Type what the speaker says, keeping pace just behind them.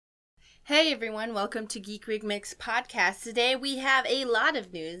Hey everyone, welcome to Geek Remix Podcast. Today we have a lot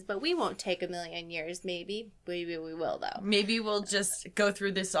of news, but we won't take a million years, maybe. Maybe we will, though. Maybe we'll just go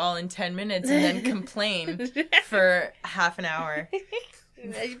through this all in 10 minutes and then complain for half an hour.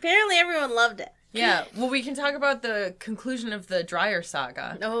 Apparently everyone loved it. Yeah, well, we can talk about the conclusion of the Dryer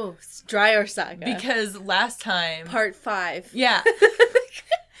Saga. Oh, Dryer Saga. Because last time... Part 5. Yeah.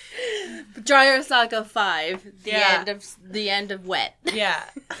 Dryer Saga 5. Yeah. The end of Wet. Yeah.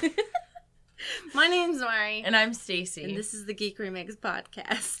 My name's Mari. And I'm Stacy. And this is the Geek Remix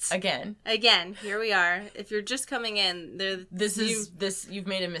Podcast. Again, here we are. If you're just coming in, you've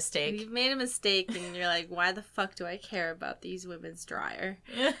made a mistake. You've made a mistake and you're like, why the fuck do I care about these women's dryer?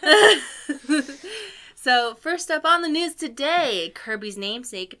 So, first up on the news today, Kirby's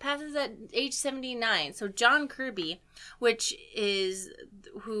namesake passes at age 79. So, John Kirby, which is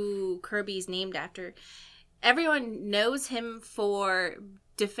who Kirby's named after, everyone knows him for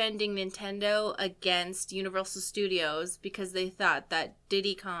defending Nintendo against Universal Studios because they thought that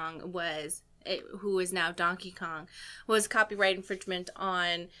Diddy Kong who is now Donkey Kong, was copyright infringement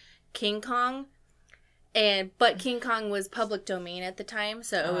on King Kong. But King Kong was public domain at the time,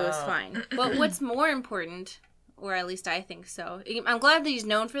 so it was fine. But what's more important, or at least I think so, I'm glad that he's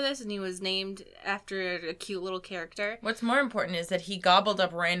known for this and he was named after a cute little character. What's more important is that he gobbled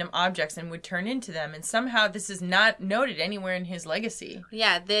up random objects and would turn into them, and somehow this is not noted anywhere in his legacy.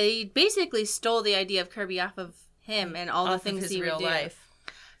 Yeah, they basically stole the idea of Kirby off of him and all the things he would do. Life.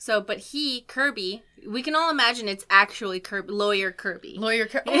 So, but Kirby, we can all imagine it's actually Lawyer Kirby. Oh,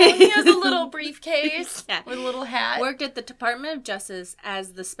 he has a little briefcase with a little hat. Worked at the Department of Justice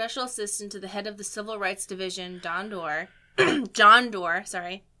as the special assistant to the head of the Civil Rights Division, John Doerr.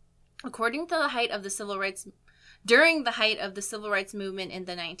 According to during the height of the Civil Rights Movement in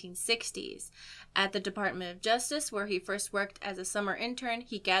the 1960s. At the Department of Justice, where he first worked as a summer intern,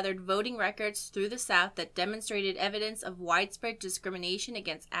 he gathered voting records through the South that demonstrated evidence of widespread discrimination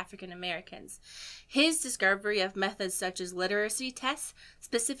against African Americans. His discovery of methods such as literacy tests,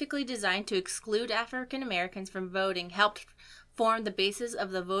 specifically designed to exclude African Americans from voting, helped form the basis of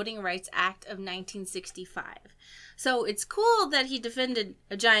the Voting Rights Act of 1965. So it's cool that he defended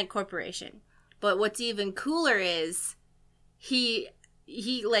a giant corporation. But what's even cooler is he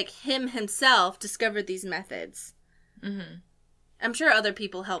himself discovered these methods. Mm-hmm. I'm sure other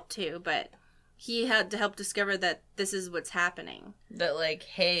people helped too, but he had to help discover that this is what's happening. That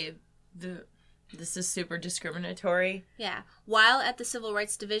hey, this is super discriminatory. Yeah. While at the Civil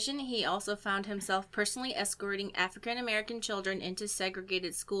Rights Division, he also found himself personally escorting African American children into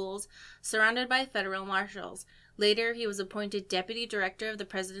segregated schools surrounded by federal marshals. Later, he was appointed Deputy Director of the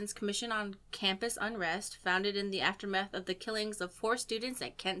President's Commission on Campus Unrest, founded in the aftermath of the killings of 4 students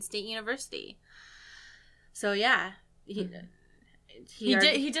at Kent State University. So, yeah. He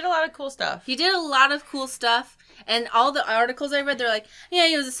did a lot of cool stuff. He did a lot of cool stuff, and all the articles I read, they're like, yeah,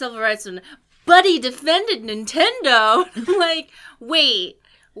 he was a civil rights man, but he defended Nintendo. Like, wait.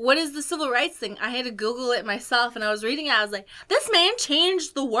 What is the civil rights thing? I had to Google it myself, and I was reading it. I was like, this man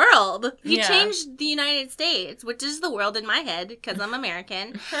changed the world. He changed the United States, which is the world in my head, because I'm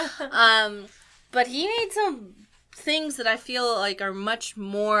American. But he made some things that I feel like are much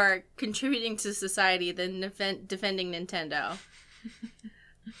more contributing to society than defending Nintendo.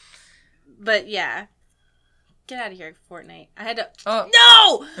 But, yeah. Get out of here, Fortnite. I had to...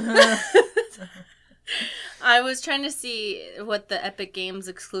 Oh. No! I was trying to see what the Epic Games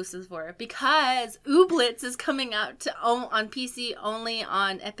exclusives were because Ooblets is coming out on PC only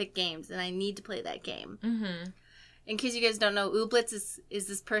on Epic Games, and I need to play that game. Mm-hmm. In case you guys don't know, Ooblets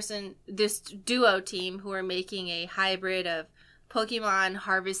is this duo team who are making a hybrid of Pokemon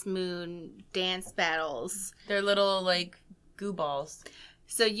Harvest Moon dance battles. They're little, goo balls.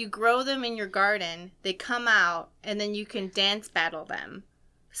 So you grow them in your garden, they come out, and then you can dance battle them.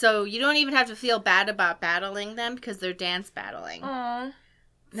 So you don't even have to feel bad about battling them because they're dance battling. Aww.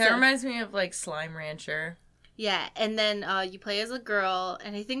 That reminds me of, Slime Rancher. Yeah, and then you play as a girl,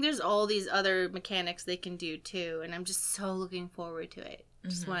 and I think there's all these other mechanics they can do, too, and I'm just so looking forward to it.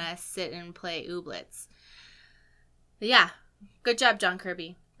 Just want to sit and play Ooblets. But yeah, good job, John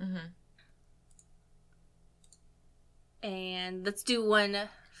Kirby. Mm-hmm. And let's do one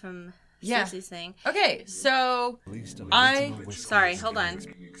from... Stacey's thing. Okay, so Sorry, hold on.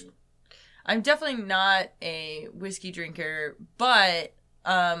 I'm definitely not a whiskey drinker, but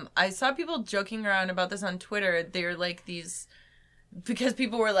I saw people joking around about this on Twitter. They're these... Because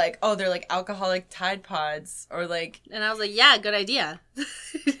people were like, oh, they're alcoholic Tide Pods, or And I was like, yeah, good idea.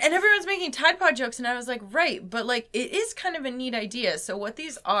 And everyone's making Tide Pod jokes, and I was like, right, but it is kind of a neat idea. So what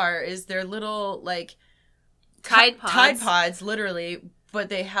these are is they're little, Tide Pods. Tide Pods, literally... but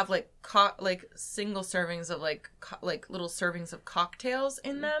they have like like single servings of like little servings of cocktails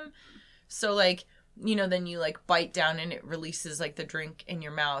in them. So like, you know, then you like bite down and it releases like the drink in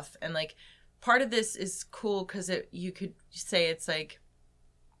your mouth. And like part of this is cool because you could say it's like,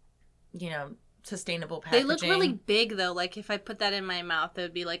 you know, sustainable packaging. They look really big though. Like if I put that in my mouth, it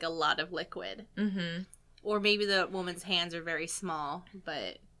would be like a lot of liquid. Mm-hmm. Or maybe the woman's hands are very small,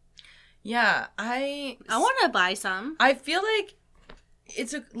 but yeah, I want to buy some. I feel like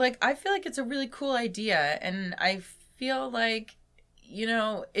it's a really cool idea, and I feel like, you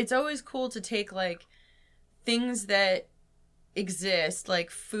know, it's always cool to take like things that exist, like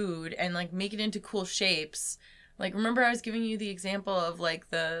food, and like make it into cool shapes. Like, remember I was giving you the example of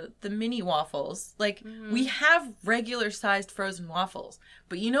like the mini waffles. Like we have regular sized frozen waffles,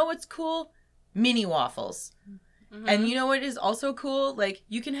 but you know what's cool? Mini waffles. Mm-hmm. And you know what is also cool? Like,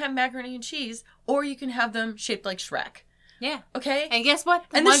 you can have macaroni and cheese, or you can have them shaped like Shrek. Yeah. Okay? And guess what?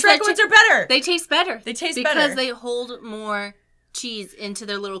 The Shrek ones are better! They taste better. Because they hold more cheese into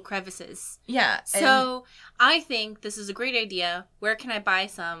their little crevices. Yeah. So, I think this is a great idea. Where can I buy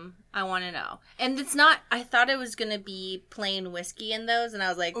some? I want to know. And it's not... I thought it was going to be plain whiskey in those, and I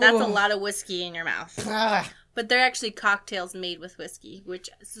was like, that's a lot of whiskey in your mouth. But they're actually cocktails made with whiskey, which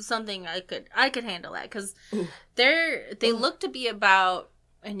is something I could handle that because they look to be about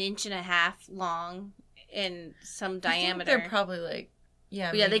 1.5 inches long in some diameter. They're probably like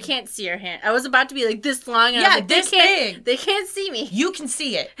they can't see your hand. I was about to be like this long. And I was like, this big. They can't see me. You can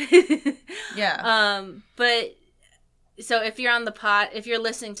see it. Yeah. But. So if you're on the pod, if you're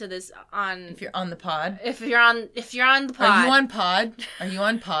listening to this if you're on the pod, if you're on the pod, are you on pod? Are you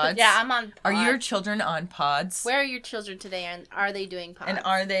on pods? Yeah, I'm on pod. Are your children on pods? Where are your children today, and are they doing pods? And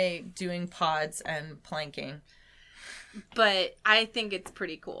are they doing pods and planking? But I think it's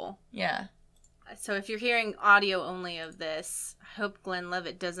pretty cool. Yeah. So if you're hearing audio only of this, I hope Glenn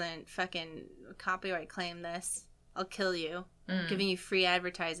Levitt doesn't fucking copyright claim this. I'll kill you. I'm giving you free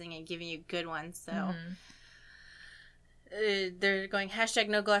advertising and giving you good ones, so... Mm-hmm. They're going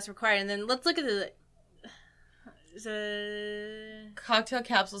 #no glass required, and then let's look at the cocktail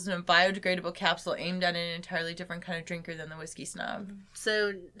capsules in a biodegradable capsule aimed at an entirely different kind of drinker than the whiskey snob.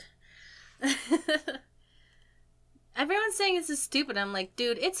 So everyone's saying this is stupid. I'm like,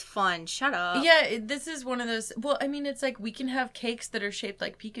 dude, it's fun. Shut up. Yeah, this is one of those. Well, I mean, it's like we can have cakes that are shaped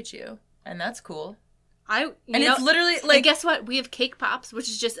like Pikachu, and that's cool. It's literally like... And guess what? We have cake pops, which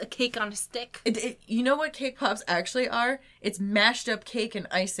is just a cake on a stick. You know what cake pops actually are? It's mashed up cake and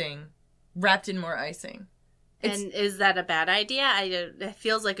icing wrapped in more icing. And is that a bad idea? It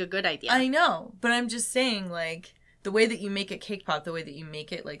feels like a good idea. I know, but I'm just saying, like, the way that you make a cake pop, the way that you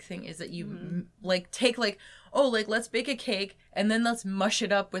make it, like, thing is that you, like, take, like, let's bake a cake, and then let's mush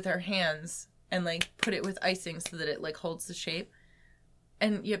it up with our hands and, like, put it with icing so that it, like, holds the shape.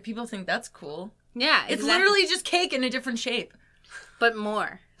 And, yeah, people think that's cool. Yeah, exactly. It's literally just cake in a different shape. But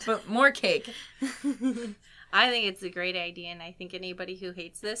more. But more cake. I think it's a great idea, and I think anybody who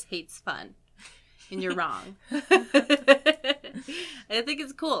hates this hates fun. And you're wrong. I think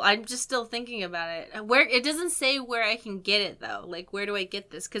it's cool. I'm just still thinking about it. It doesn't say where I can get it, though. Like, where do I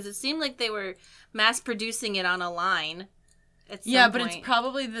get this? Because it seemed like they were mass producing it on a line at some point. It's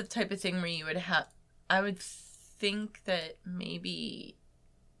probably the type of thing where you would have... I would think that maybe...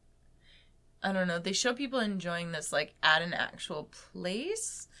 I don't know. They show people enjoying this, like, at an actual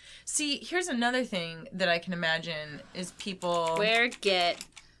place. See, here's another thing that I can imagine is people... Where get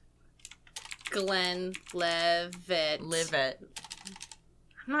Glenn Levitt? Levitt.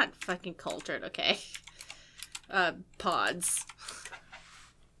 I'm not fucking cultured, okay? Pods.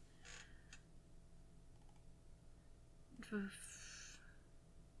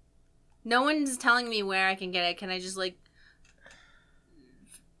 No one's telling me where I can get it. Can I just, like...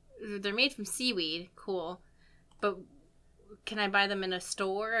 They're made from seaweed. Cool. But can I buy them in a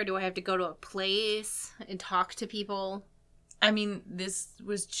store? Or do I have to go to a place and talk to people? I mean, this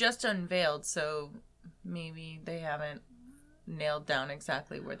was just unveiled, so maybe they haven't nailed down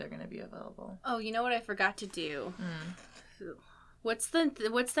exactly where they're going to be available. Oh, you know what I forgot to do? What's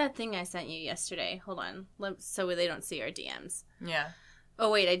that thing I sent you yesterday? Hold on. So they don't see our DMs. Yeah. Oh,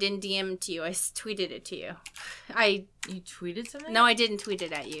 wait, I didn't DM it to you. I tweeted it to you. You tweeted something? No, I didn't tweet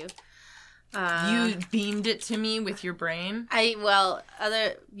it at you. You beamed it to me with your brain?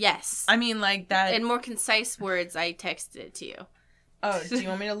 Yes. I mean, like that... In more concise words, I texted it to you. Oh, do you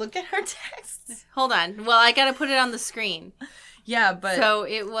want me to look at our texts? Hold on. Well, I gotta put it on the screen. Yeah, but... So,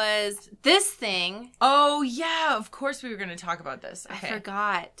 it was this thing. Oh, yeah, of course we were going to talk about this. Okay. I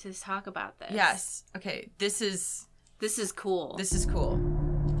forgot to talk about this. Yes. Okay, This is cool. This is cool.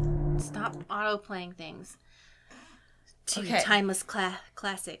 Stop auto-playing things. Two Okay. timeless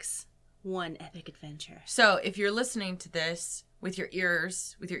classics. One epic adventure. So if you're listening to this with your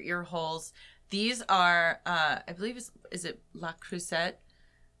ears, with your ear holes, these are, I believe, is it La Crusette?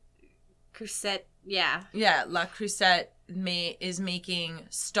 Crusette, yeah. Yeah, La Crusette is making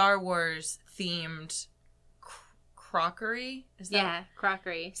Star Wars themed crockery. Is that? Yeah,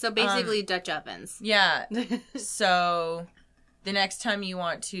 crockery. So basically Dutch ovens. Yeah. So the next time you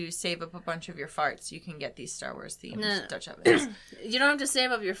want to save up a bunch of your farts, you can get these Star Wars themed Dutch ovens. You don't have to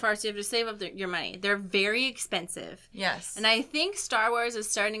save up your farts. You have to save up your money. They're very expensive. Yes. And I think Star Wars is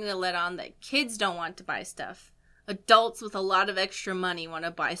starting to let on that kids don't want to buy stuff. Adults with a lot of extra money want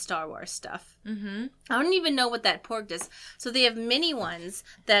to buy Star Wars stuff. Mm-hmm. I don't even know what that pork does. So they have mini ones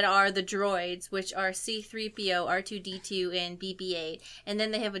that are the droids, which are C-3PO, R2-D2, and BB-8. And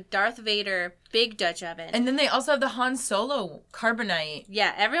then they have a Darth Vader big Dutch oven. And then they also have the Han Solo carbonite.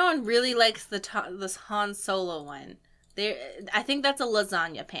 Yeah, everyone really likes this Han Solo one. I think that's a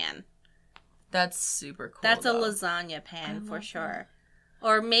lasagna pan. That's super cool. That's though. a lasagna pan for sure.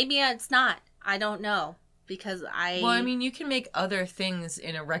 Or maybe it's not. I don't know. Because Well, I mean, you can make other things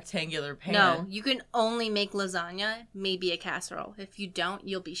in a rectangular pan. No, you can only make lasagna, maybe a casserole. If you don't,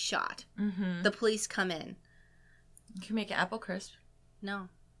 you'll be shot. Mm-hmm. The police come in. You can make apple crisp. No,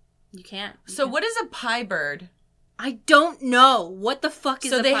 you can't. So what is a pie bird? I don't know. What the fuck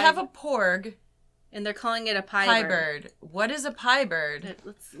is So a they pie have a porg. and they're calling it a pie bird. What is a pie bird?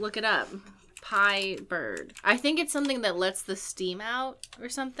 Let's look it up. Pie bird. I think it's something that lets the steam out or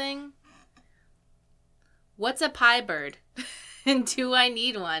something. What's a pie bird? And do I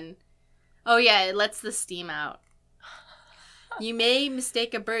need one? Oh yeah, it lets the steam out. You may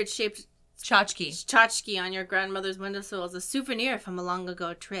mistake a bird shaped tchotchke on your grandmother's windowsill as a souvenir from a long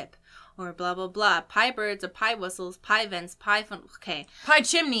ago trip. Or blah blah blah. Pie birds are pie whistles, pie vents, pie fun. Okay. Pie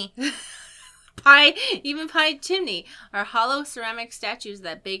chimney. Even pie chimney are hollow ceramic statues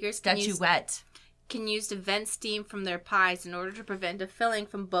that bakers can use to vent steam from their pies in order to prevent a filling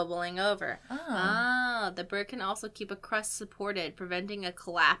from bubbling over. The bird can also keep a crust supported, preventing a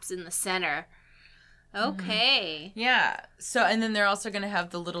collapse in the center. Okay. Yeah. So, and then they're also going to have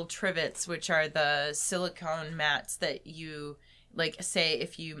the little trivets, which are the silicone mats that you, like, say,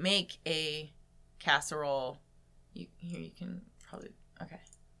 if you make a casserole, you can probably, okay.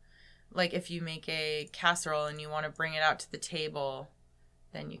 Like, if you make a casserole and you want to bring it out to the table,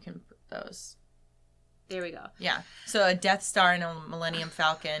 then you can put those. There we go. Yeah. So a Death Star and a Millennium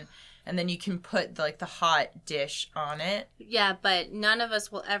Falcon, and then you can put the hot dish on it. Yeah, but none of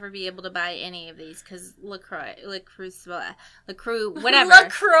us will ever be able to buy any of these because LaCroix, whatever.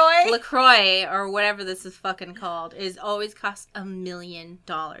 LaCroix, or whatever this is fucking called, is always cost $1 million.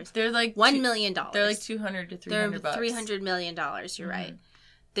 They're like $1 million. They're like $200 to $300. They're $300 million. You're right.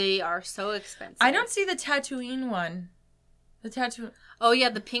 They are so expensive. I don't see the Tatooine one. The tattoo. Oh, yeah,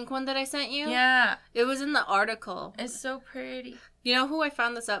 the pink one that I sent you? Yeah. It was in the article. It's so pretty. You know who I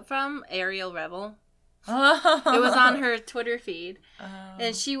found this up from? Ariel Rebel. Oh. It was on her Twitter feed. Oh.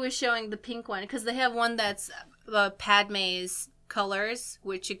 And she was showing the pink one. Because they have one that's Padme's colors,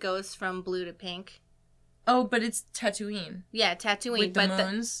 which it goes from blue to pink. Oh, but it's Tatooine. Yeah, Tatooine. With the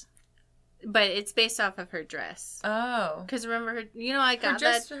moons? But it's based off of her dress. Oh. Because remember her... You know, I got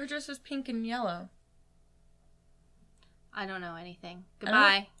that... Her dress was pink and yellow. I don't know anything.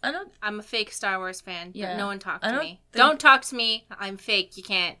 Goodbye. I don't. I'm a fake Star Wars fan. Yeah. But no one talk to me. think... Don't talk to me. I'm fake. You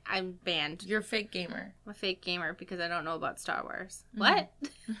can't. I'm banned. You're a fake gamer. I'm a fake gamer because I don't know about Star Wars. Mm-hmm. What?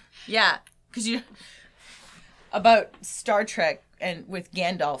 Yeah, because you... About Star Trek and with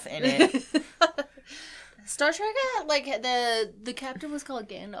Gandalf in it. Star Trek, like, the captain was called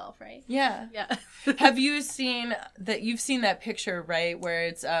Gandalf, right? Yeah. Yeah. Have you seen that? You've seen that picture, right? Where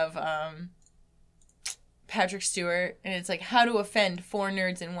it's of Patrick Stewart, and it's like, how to offend 4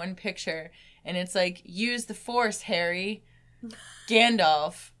 nerds in one picture. And it's like, use the Force, Harry.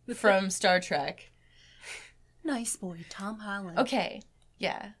 Gandalf from Star Trek. Nice boy, Tom Holland. Okay,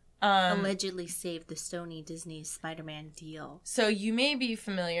 yeah. Allegedly saved the Sony Disney Spider-Man deal. So you may be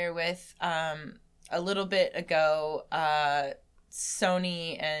familiar with, a little bit ago,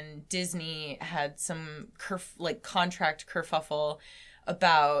 Sony and Disney had some contract kerfuffle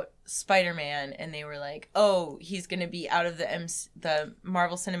about Spider-Man, and they were like, oh, he's going to be out of the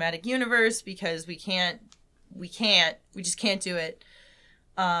Marvel Cinematic Universe because we just can't do it.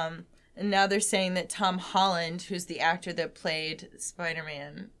 And now they're saying that Tom Holland, who's the actor that played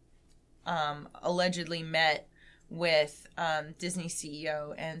Spider-Man, allegedly met with Disney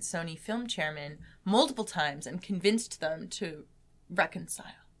CEO and Sony film chairman multiple times and convinced them to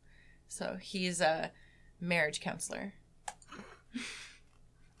reconcile. So he's a marriage counselor.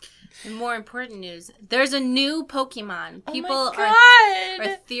 And more important news, there's a new Pokemon. People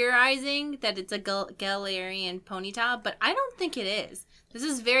are theorizing that it's a Galarian Ponyta, but I don't think it is. This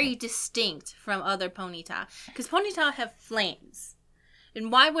is very distinct from other Ponyta. Because Ponyta have flames.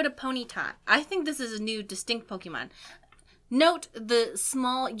 And why would a Ponyta? I think this is a new distinct Pokemon. Note the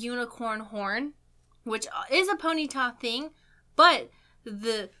small unicorn horn, which is a Ponyta thing, but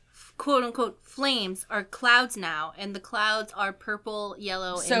the quote-unquote flames are clouds now, and the clouds are purple,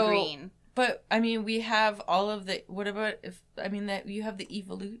 yellow, and green. But, I mean, we have all of the... What about if... I mean, that you have the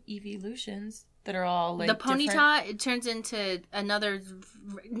evolutions that are all, like, the Ponyta, it turns into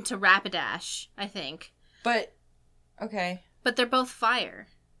into Rapidash, I think. But, okay. But they're both fire.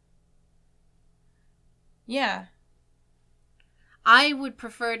 Yeah. I would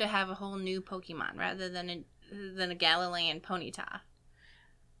prefer to have a whole new Pokemon rather than a Galarian Ponyta.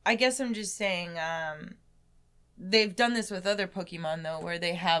 I guess I'm just saying, they've done this with other Pokemon, though, where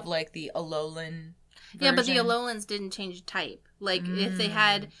they have, like, the Alolan version. Yeah, but the Alolans didn't change type. Like, if they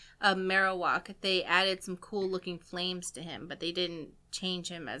had a Marowak, they added some cool-looking flames to him, but they didn't change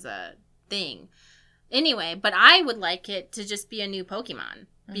him as a thing. Anyway, but I would like it to just be a new Pokemon,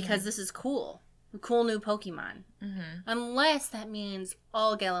 because this is cool. A cool new Pokemon. Mm-hmm. Unless that means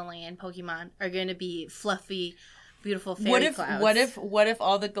all Galarian Pokemon are going to be fluffy, beautiful fairy clouds. What if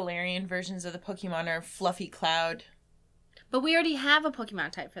all the Galarian versions of the Pokemon are fluffy cloud? But we already have a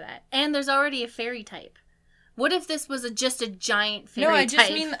Pokemon type for that. And there's already a fairy type. What if this was just a giant fairy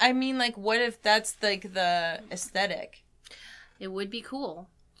type? No, I mean, like, what if that's, like, the aesthetic? It would be cool.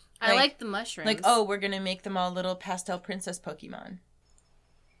 I like the mushrooms. Like, oh, we're going to make them all little pastel princess Pokemon.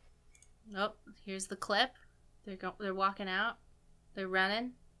 Oh, here's the clip. They're walking out. They're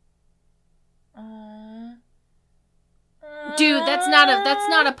running. Dude, that's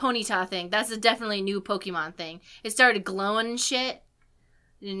not a Ponyta thing. That's a definitely new Pokemon thing. It started glowing and shit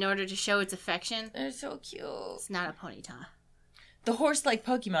in order to show its affection. They're so cute. It's not a Ponyta. The horse-like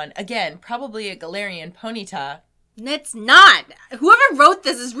Pokemon, again, probably a Galarian Ponyta. It's not. Whoever wrote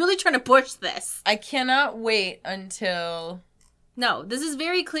this is really trying to push this. I cannot wait until... No, this is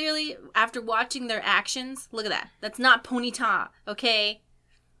very clearly, after watching their actions, look at that. That's not Ponyta, okay?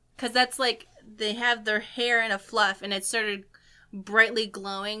 Because that's like, they have their hair in a fluff, and it started brightly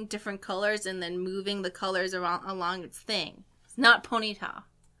glowing different colors, and then moving the colors along its thing. It's not Ponyta.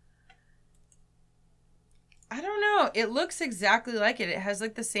 I don't know. It looks exactly like it. It has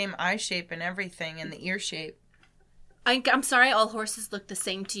like the same eye shape and everything, and the ear shape. I'm sorry, all horses look the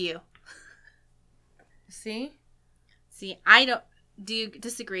same to you. See, I don't. Do you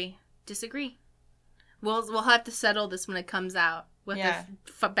disagree? Disagree. We'll have to settle this when it comes out with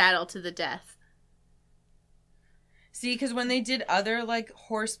the battle to the death. See, because when they did other like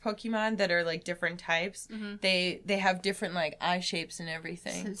horse Pokemon that are like different types, they have different like eye shapes and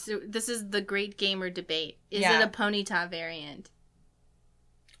everything. So this is the great gamer debate. Is it a Ponyta variant?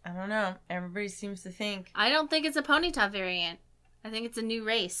 I don't know. Everybody seems to think. I don't think it's a Ponyta variant. I think it's a new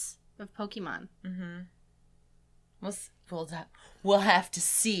race of Pokemon. Mm-hmm. We'll have to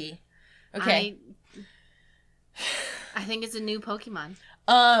see. Okay. I think it's a new Pokemon.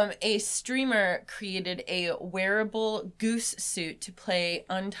 A streamer created a wearable goose suit to play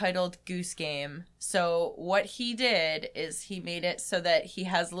Untitled Goose Game. So what he did is he made it so that he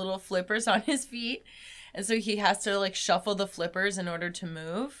has little flippers on his feet. And so he has to like shuffle the flippers in order to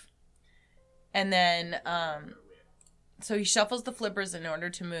move. And then, so he shuffles the flippers in order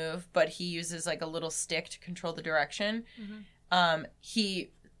to move, but he uses like a little stick to control the direction. Mm-hmm.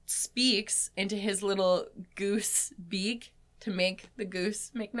 He speaks into his little goose beak to make the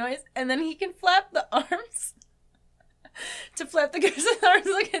goose make noise, and then he can flap the arms to flap the goose's arms.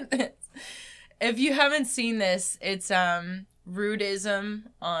 Look at this. If you haven't seen this, it's Rudism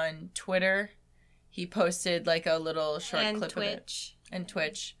on Twitter. He posted like a little short clip of it. And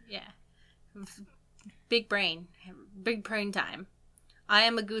Twitch. Yeah. Big brain time. I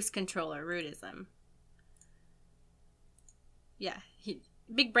am a goose controller. Rudism. Yeah,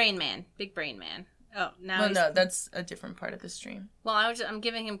 big brain man. Oh, now no, that's a different part of the stream. Well, I'm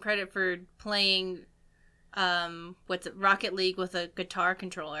giving him credit for playing, Rocket League with a guitar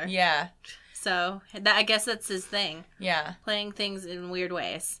controller. Yeah. So I guess that's his thing. Yeah. Playing things in weird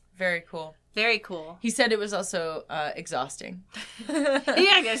ways. Very cool. Very cool. He said it was also exhausting. Yeah,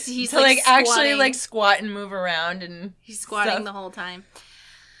 I guess he's to actually like squat and move around and he's squatting the whole time.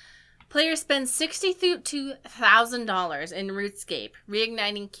 Players spend $62,000 in RuneScape,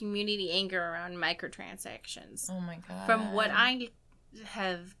 reigniting community anger around microtransactions. Oh my god. From what I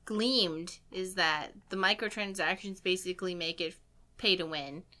have gleaned is that the microtransactions basically make it pay to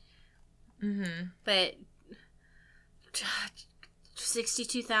win. Mm-hmm. But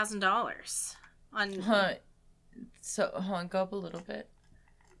 $62,000 on. So hold on, go up a little bit.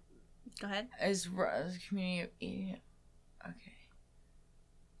 Go ahead. Is community of 80? Okay.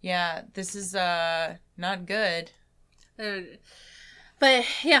 Yeah, this is not good. But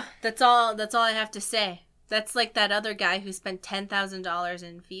yeah, that's all I have to say. That's like that other guy who spent $10,000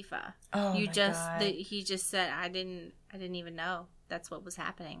 in FIFA. Oh my God. He just said I didn't even know that's what was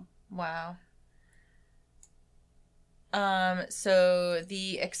happening. Wow. So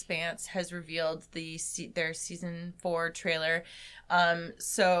The Expanse has revealed their season 4 trailer.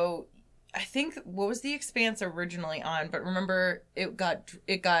 So I think, what was The Expanse originally on? But remember, it got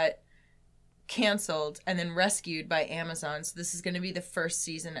canceled and then rescued by Amazon. So this is going to be the first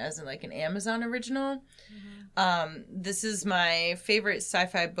season as an Amazon original. Mm-hmm. This is my favorite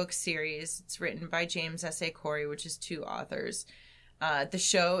sci-fi book series. It's written by James S.A. Corey, which is 2 authors. The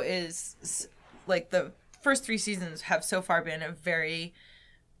show is the first 3 seasons have so far been a very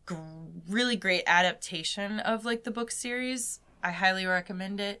really great adaptation of the book series. I highly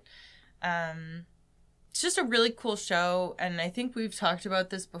recommend it. It's just a really cool show, and I think we've talked about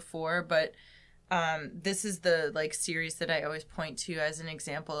this before, but this is the series that I always point to as an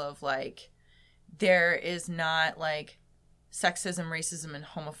example of there is not sexism, racism, and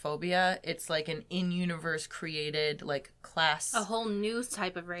homophobia. It's an in-universe created class, a whole new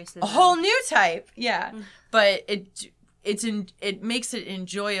type of racism, a whole new type, yeah. But it makes it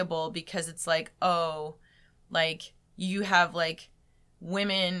enjoyable because it's you have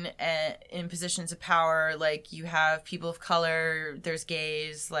women in positions of power, you have people of color, there's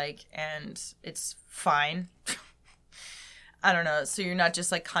gays, and it's fine. I don't know. So you're not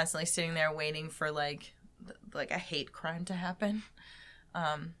just constantly sitting there waiting for a hate crime to happen.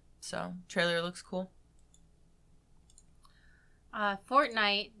 So trailer looks cool.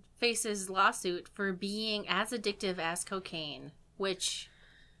 Fortnite faces lawsuit for being as addictive as cocaine, which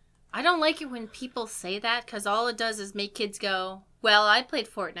I don't like it when people say that, because all it does is make kids go, well, I played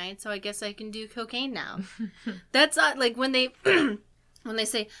Fortnite, so I guess I can do cocaine now. That's not when they when they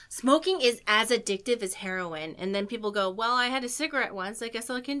say smoking is as addictive as heroin, and then people go, well, I had a cigarette once, I guess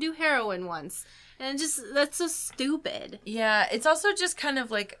I can do heroin once. And that's so stupid. Yeah, it's also just kind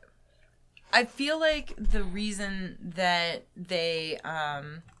of I feel the reason that they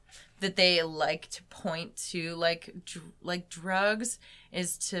like to point to drugs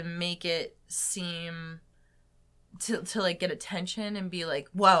is to make it seem to get attention and be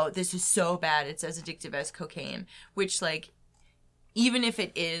whoa, this is so bad, it's as addictive as cocaine, which even if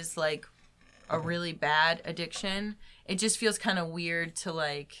it is a really bad addiction, it just feels kind of weird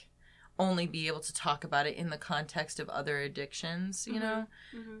to only be able to talk about it in the context of other addictions, you know?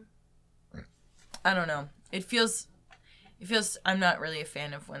 Mm-hmm. I don't know. It feels I'm not really a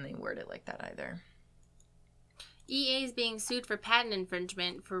fan of when they word it like that either. EA is being sued for patent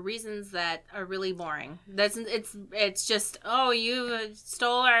infringement for reasons that are really boring. It's just, oh, you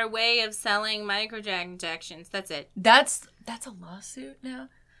stole our way of selling microtransactions. That's it. That's a lawsuit now?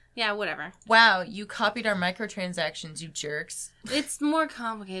 Yeah, whatever. Wow, you copied our microtransactions, you jerks. It's more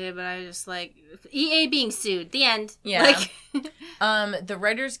complicated, but I just EA being sued. The end. Yeah. The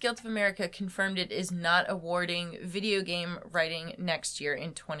Writers Guild of America confirmed it is not awarding video game writing next year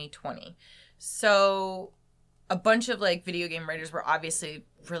in 2020. So a bunch of video game writers were obviously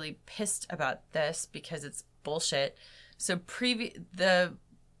really pissed about this because it's bullshit. So the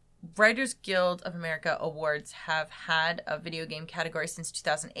Writers Guild of America awards have had a video game category since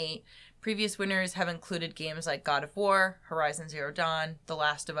 2008. Previous winners have included games like God of War, Horizon Zero Dawn, The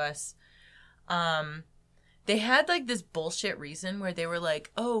Last of Us. They had this bullshit reason where they were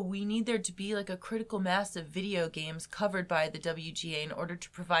oh, we need there to be a critical mass of video games covered by the WGA in order to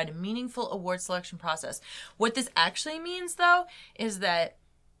provide a meaningful award selection process. What this actually means, though, is that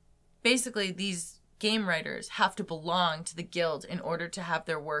basically these game writers have to belong to the guild in order to have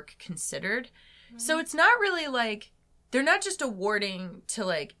their work considered. Mm-hmm. So it's not really they're not just awarding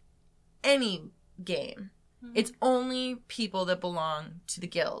to any game. Mm-hmm. It's only people that belong to the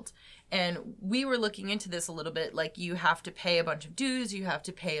guild. And we were looking into this a little bit. You have to pay a bunch of dues. You have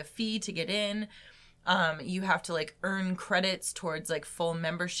to pay a fee to get in. You have to earn credits towards full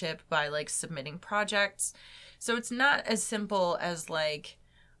membership by submitting projects. So it's not as simple as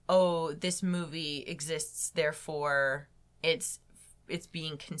oh, this movie exists, therefore it's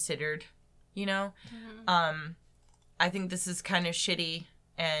being considered, you know? Mm-hmm. I think this is kind of shitty,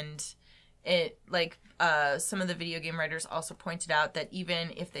 and it some of the video game writers also pointed out that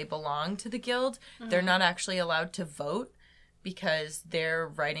even if they belong to the guild, mm-hmm. they're not actually allowed to vote because their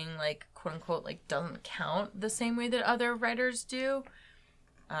writing quote unquote doesn't count the same way that other writers do,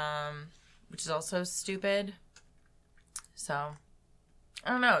 which is also stupid. So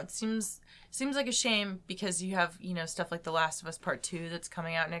I don't know. It seems like a shame because you have, you know, stuff like The Last of Us Part 2 that's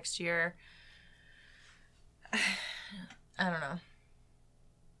coming out next year. I don't know.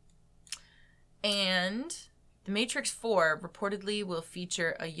 And The Matrix 4 reportedly will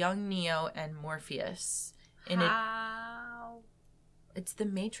feature a young Neo and Morpheus. How? It's The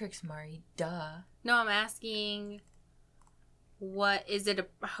Matrix, Mari. Duh. No, I'm asking, what is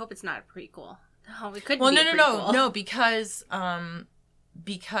it? I hope it's not a prequel. No, it couldn't be a prequel. No, because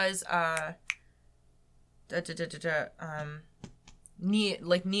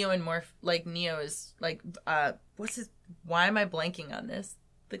Neo and Neo is like, what's his? Why am I blanking on this?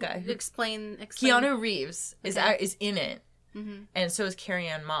 The guy who Explain. Keanu Reeves is in it, mm-hmm. and so is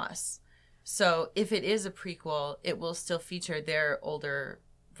Carrie-Anne Moss. So if it is a prequel, it will still feature their older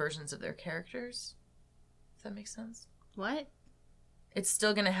versions of their characters. Does that make sense? What? It's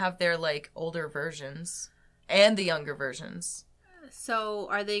still gonna have their like older versions and the younger versions. So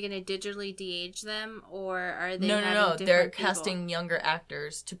are they gonna digitally de-age them, or are they? No. They're casting younger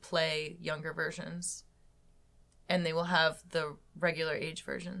actors to play younger versions, and they will have the regular age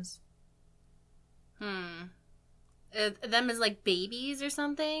versions. Them as like babies or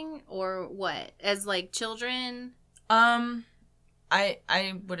something, or what? As like children? I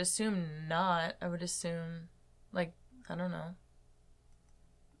would assume not. I would assume, like, I don't know.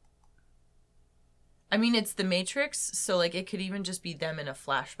 I mean, it's The Matrix, so like it could even just be them in a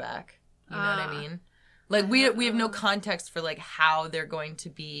flashback. You know what I mean? Like we have no context for like how they're going to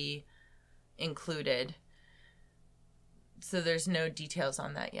be included. So there's no details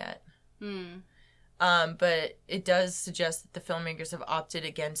on that yet. But it does suggest that the filmmakers have opted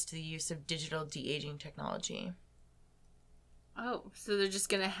against the use of digital de-aging technology. Oh, so they're just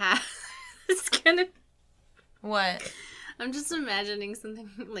gonna have... it's gonna... What? I'm just imagining something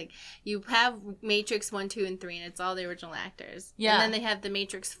like you have Matrix 1, 2, and 3, and it's all the original actors. Yeah. And then they have the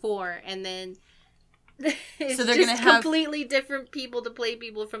Matrix 4, and then it's so they're just gonna have completely different people to play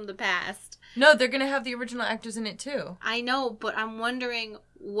people from the past. No, they're going to have the original actors in it too. I know, but I'm wondering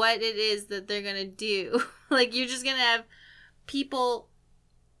what it is that they're going to do. Like, you're just going to have people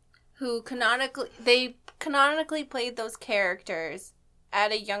who canonically played those characters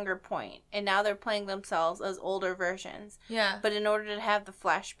at a younger point, and now they're playing themselves as older versions. Yeah. But in order to have the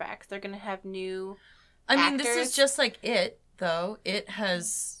flashbacks, they're going to have new actors. This is just like It, though. It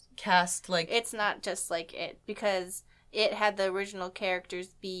has cast, like... It's not just like It, because It had the original characters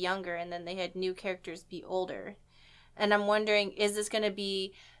be younger, and then they had new characters be older. And I'm wondering, is this going to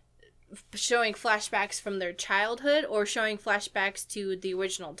be showing flashbacks from their childhood or showing flashbacks to the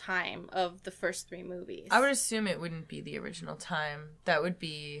original time of the first 3 movies? I would assume it wouldn't be the original time. That would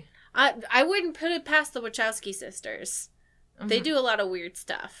be... I wouldn't put it past the Wachowski sisters. Mm-hmm. They do a lot of weird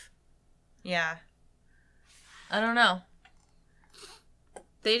stuff. Yeah. I don't know.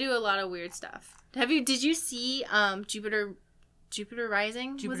 They do a lot of weird stuff. Did you see Jupiter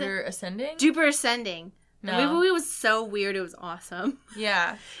Rising? Jupiter Ascending? Jupiter Ascending. No. The movie was so weird, it was awesome.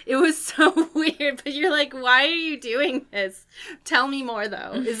 Yeah. It was so weird, but you're like, why are you doing this? Tell me more,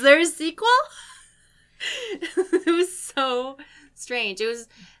 though. Is there a sequel? It was so strange.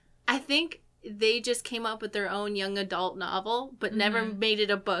 I think they just came up with their own young adult novel, but never made it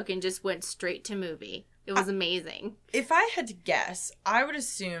a book and just went straight to movie. It was amazing. If I had to guess, I would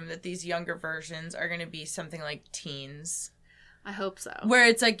assume that these younger versions are going to be something like teens. I hope so. Where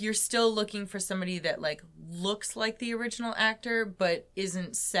it's like you're still looking for somebody that like looks like the original actor but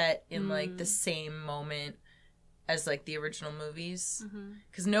isn't set in like the same moment as like the original movies.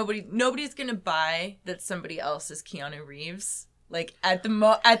 Because nobody's going to buy that somebody else is Keanu Reeves like in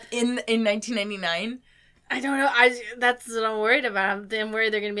 1999. I don't know. That's what I'm worried about. I'm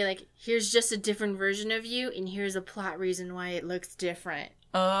worried they're going to be like, here's just a different version of you, and here's a plot reason why it looks different.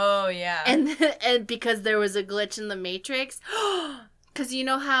 Oh, yeah. And because there was a glitch in the Matrix. Because you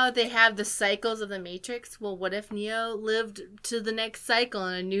know how they have the cycles of the Matrix? Well, what if Neo lived to the next cycle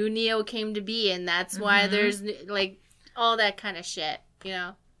and a new Neo came to be, and that's why there's, like, all that kind of shit, you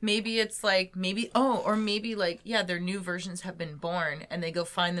know? Maybe it's like, or maybe like, yeah, their new versions have been born and they go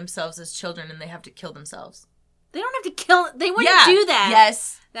find themselves as children and they have to kill themselves. They don't have to kill, they wouldn't do that.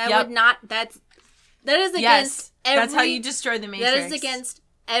 Yes. That would not, that is against that's how you destroy the Matrix. That is against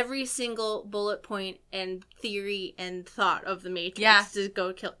every single bullet point and theory and thought of the Matrix. Yeah. To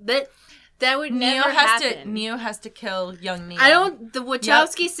go kill, that would never happen. Neo has to kill young Neo. The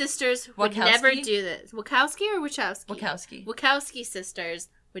Wachowski sisters would never do this. Wachowski or Wachowski? Wachowski sisters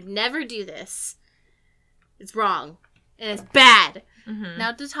would never do this. It's wrong. And it's bad.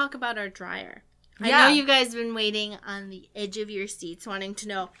 Now to talk about our dryer. Yeah. I know you guys have been waiting on the edge of your seats wanting to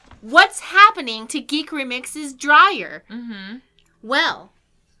know what's happening to Geek Remix's dryer. Well,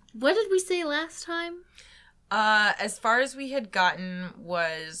 what did we say last time? As far as we had gotten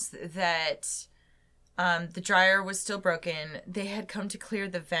was that the dryer was still broken. They had come to clear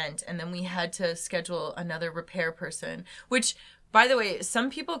the vent, and then we had to schedule another repair person. Which, by the way, some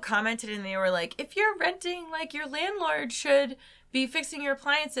people commented and they were like, if you're renting, like, your landlord should be fixing your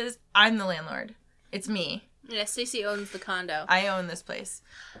appliances. I'm the landlord. It's me. Yeah, Stacey owns the condo. I own this place.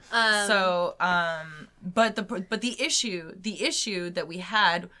 But the issue that we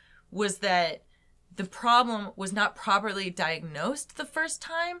had was that the problem was not properly diagnosed the first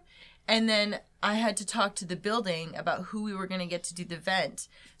time, and then I had to talk to the building about who we were going to get to do the vent.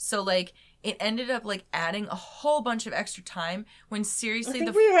 So, like, it ended up, like, adding a whole bunch of extra time when seriously... I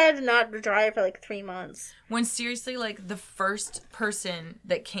think we had not drive for, like, 3 months. When seriously, like, the first person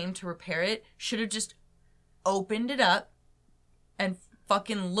that came to repair it should have just opened it up and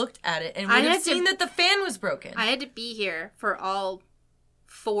fucking looked at it and would have seen that the fan was broken. I had to be here for all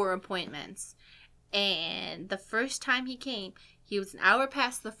 4 appointments. And the first time he came, he was an hour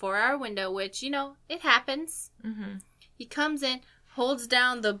past the 4-hour window, which, you know, it happens. Mm-hmm. He comes in, holds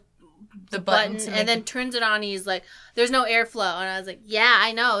down the button and then turns it on. He's like, there's no airflow. And I was like, yeah,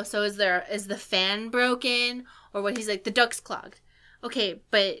 I know. So is the fan broken or what? He's like, the duct's clogged. Okay,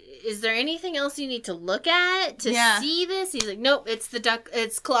 but is there anything else you need to look at to see this? He's like, nope, it's the duct,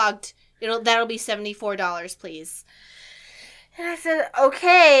 it's clogged. That'll be $74, please. And I said,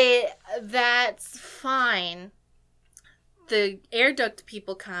 okay, that's fine. The air duct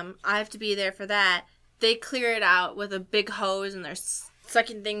people come. I have to be there for that. They clear it out with a big hose and they're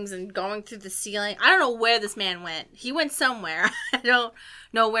sucking things and going through the ceiling. I don't know where this man went. He went somewhere. I don't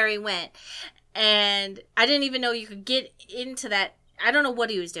know where he went. And I didn't even know you could get into that. I don't know what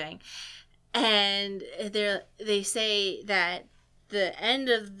he was doing. And they say that the end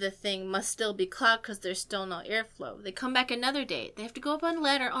of the thing must still be clogged because there's still no airflow. They come back another day. They have to go up on a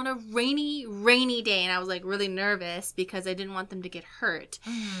ladder on a rainy, rainy day. And I was like really nervous because I didn't want them to get hurt.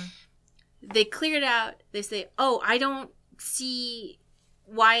 Mm-hmm. They clear it out. They say, oh, I don't see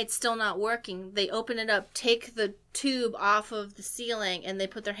why it's still not working. They open it up, take the tube off of the ceiling, and they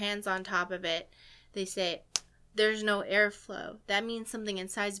put their hands on top of it. They say, there's no airflow. That means something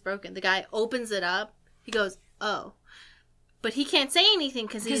inside's broken. The guy opens it up. He goes, oh. But he can't say anything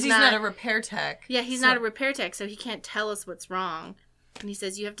because he's not a repair tech. Yeah, he's not a repair tech, so he can't tell us what's wrong. And he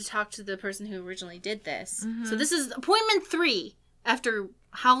says, you have to talk to the person who originally did this. Mm-hmm. So this is appointment 3 after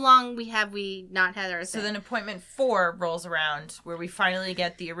how long have we not had our thing? So then appointment 4 rolls around where we finally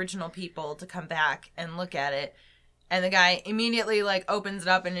get the original people to come back and look at it. And the guy immediately, like, opens it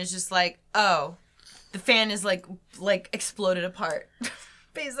up and is just like, oh, the fan is, like exploded apart,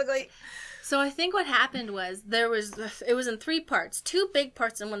 basically. So I think what happened was it was in 3 parts, 2 big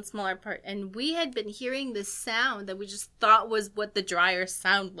parts and 1 smaller part. And we had been hearing this sound that we just thought was what the dryer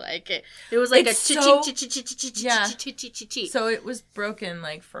sounded like. It was like So it was broken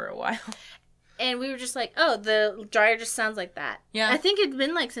like for a while. And we were just like, oh, the dryer just sounds like that. Yeah. I think it'd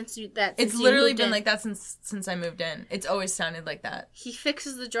been like since it's literally been like that since I moved in. It's always sounded like that. He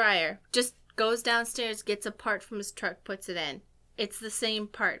fixes the dryer, just goes downstairs, gets a part from his truck, puts it in. It's the same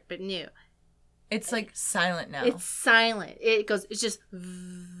part, but new. It's like silent now. It's silent. It's just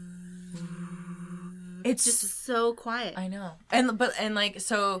it's just so quiet. I know. And like,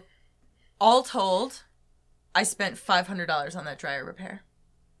 so all told, I spent $500 on that dryer repair.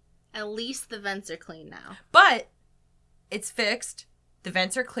 At least the vents are clean now. But it's fixed. The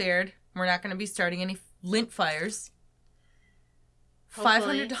vents are cleared. We're not going to be starting any lint fires.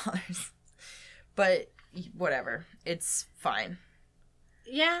 Hopefully. $500. But whatever. It's fine.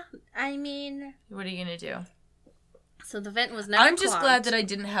 Yeah, I mean... What are you going to do? So the vent was never I'm just clogged. glad that I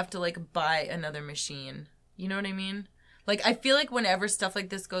didn't have to, like, buy another machine. You know what I mean? Like, I feel like whenever stuff like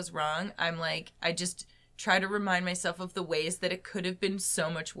this goes wrong, I'm like, I just try to remind myself of the ways that it could have been so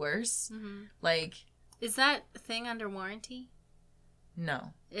much worse. Mm-hmm. Like... Is that thing under warranty?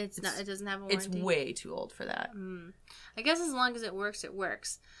 No. It's not. It doesn't have a warranty? It's way too old for that. I guess as long as it works, it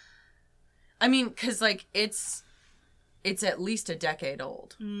works. I mean, because, like, it's at least a decade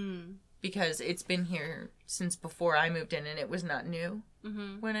old. Because it's been here since before I moved in, and it was not new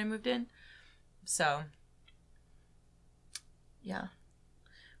when I moved in. So, yeah.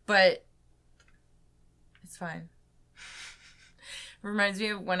 But it's fine. Reminds me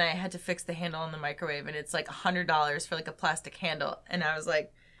of when I had to fix the handle on the microwave, and it's like $100 for like a plastic handle. And I was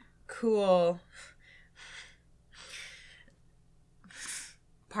like, cool.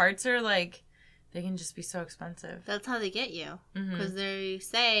 Parts are like... They can just be so expensive. That's how they get you. Because they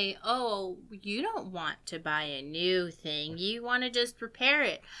say, oh, you don't want to buy a new thing. You want to just repair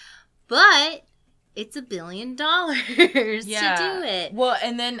it. But it's $1 billion to do it. Well,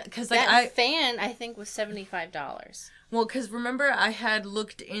 and then because like that fan, I think, was $75. Well, because remember I had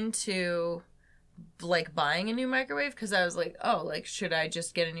looked into like buying a new microwave because I was like, oh, like should I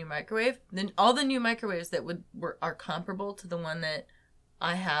just get a new microwave? Then all the new microwaves that are comparable to the one that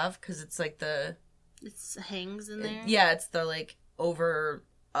I have because it's like it hangs in there. Yeah, it's the like over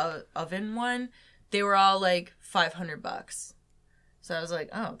oven one. They were all like $500. So I was like,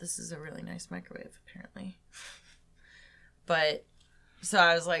 oh, this is a really nice microwave, apparently. But, so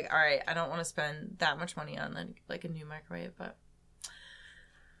I was like, all right, I don't want to spend that much money on like a new microwave, but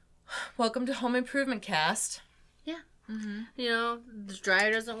welcome to Home Improvement Cast. Yeah. Mm-hmm. You know, the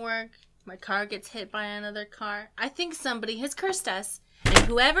dryer doesn't work. My car gets hit by another car. I think somebody has cursed us. And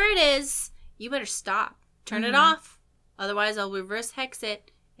whoever it is, you better stop. Turn it off. Otherwise, I'll reverse hex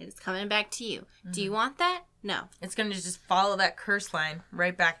it, and it's coming back to you. Mm-hmm. Do you want that? No. It's going to just follow that curse line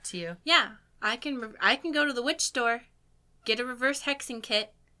right back to you. Yeah. I can go to the witch store, get a reverse hexing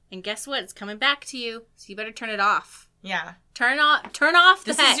kit, and guess what? It's coming back to you. So you better turn it off. Yeah. Turn off the hex.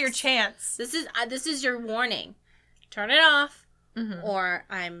 This is your chance. This is your warning. Turn it off, or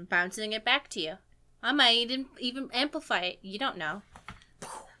I'm bouncing it back to you. I might even amplify it. You don't know.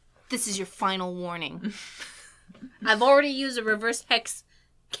 This is your final warning. I've already used a reverse hex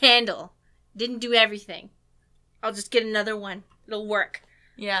candle. Didn't do everything. I'll just get another one. It'll work.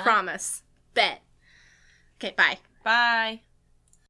 Yeah. Promise. Bet. Okay, bye. Bye.